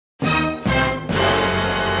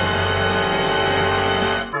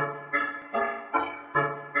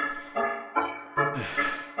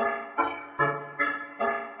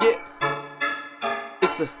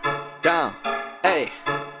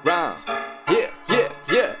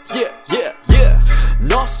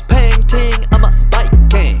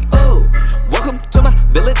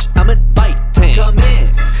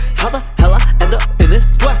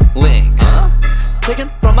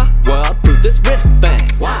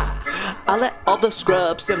I let all the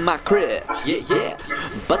scrubs in my crib, yeah.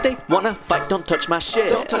 But they wanna fight, don't touch my shit.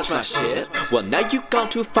 Don't touch my shit. Well, now you gone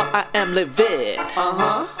too far, I am livid.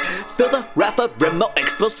 Feel the wrath of remote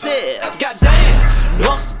explosives. Goddamn!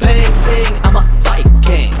 Norse Peng Ting, I'm a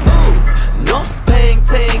Viking. Ooh. Norse Peng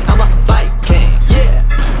Ting, I'm a Viking. Yeah.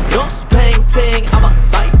 Norse Peng Ting, I'm a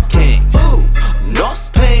Viking. Ooh. Norse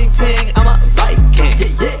Peng Ting, I'm a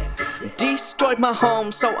Viking. Yeah. Destroyed my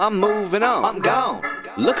home, so I'm moving on. I'm gone.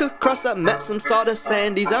 Look across the map, some sort of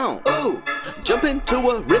sandy zone. Ooh, jump into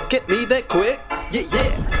a rift, get me there quick.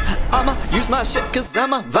 Yeah. I'ma use my shit cause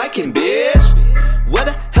I'm a Viking, bitch. Where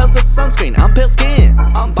the hell's the sunscreen? I'm pale skin,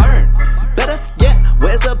 I'm burned. Better yet,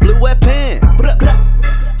 where's a blue weapon?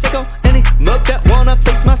 Take on any mug that wanna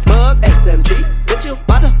face my smug SMG. Get you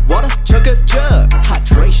by the water, chug a jug.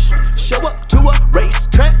 Hydration, show up to a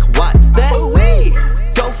racetrack. What's that? Ooh-wee.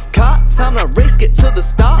 Go kart, time to race, get to the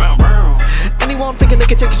start. Anyone thinking they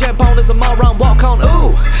can take a shampoo is a moron, walk on,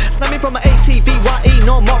 ooh. Snap me from an ATV, YE,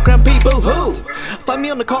 no more grand people, who? Find me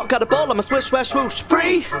on the court, got a ball, I'm a swish, swash, swoosh,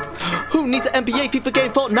 free. Who needs an NBA, FIFA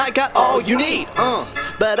game, Fortnite, got all you need,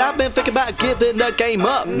 But I've been thinking about giving the game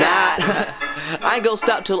up, not. I ain't gon'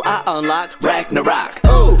 stop till I unlock Ragnarok,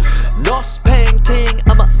 ooh. Norse Peng Ting,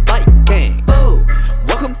 I'm a Viking, ooh.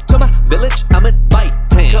 Welcome to my village, I'm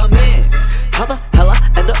inviting. Come in, how the hell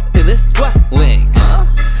I end up in this dwelling,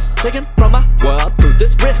 taken from my world through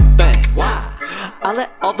this riffing. Why? I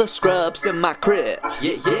let all the scrubs in my crib,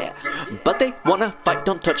 yeah. But they wanna fight,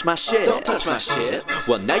 don't touch my shit. Don't touch my shit.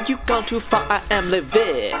 Well, now you gone too far, I am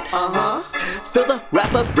livid. Feel the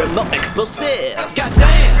wrath of remote explosives.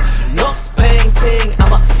 Goddamn! Norse Peng Ting,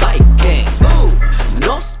 I'm a Viking. Ooh!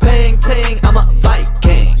 Norse Peng Ting, I'm a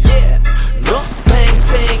Viking. Yeah! Norse Peng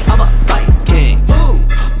Ting, I'm a Viking. Ooh!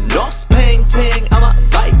 Norse Peng Ting, I'm a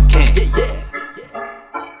Viking. Yeah.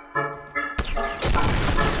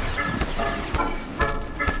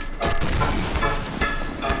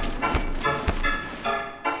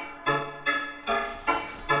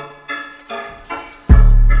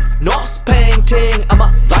 Norse Peng Ting, I'm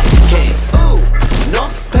a Viking. Ooh,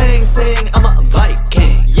 Norse Peng Ting, I'm a Viking.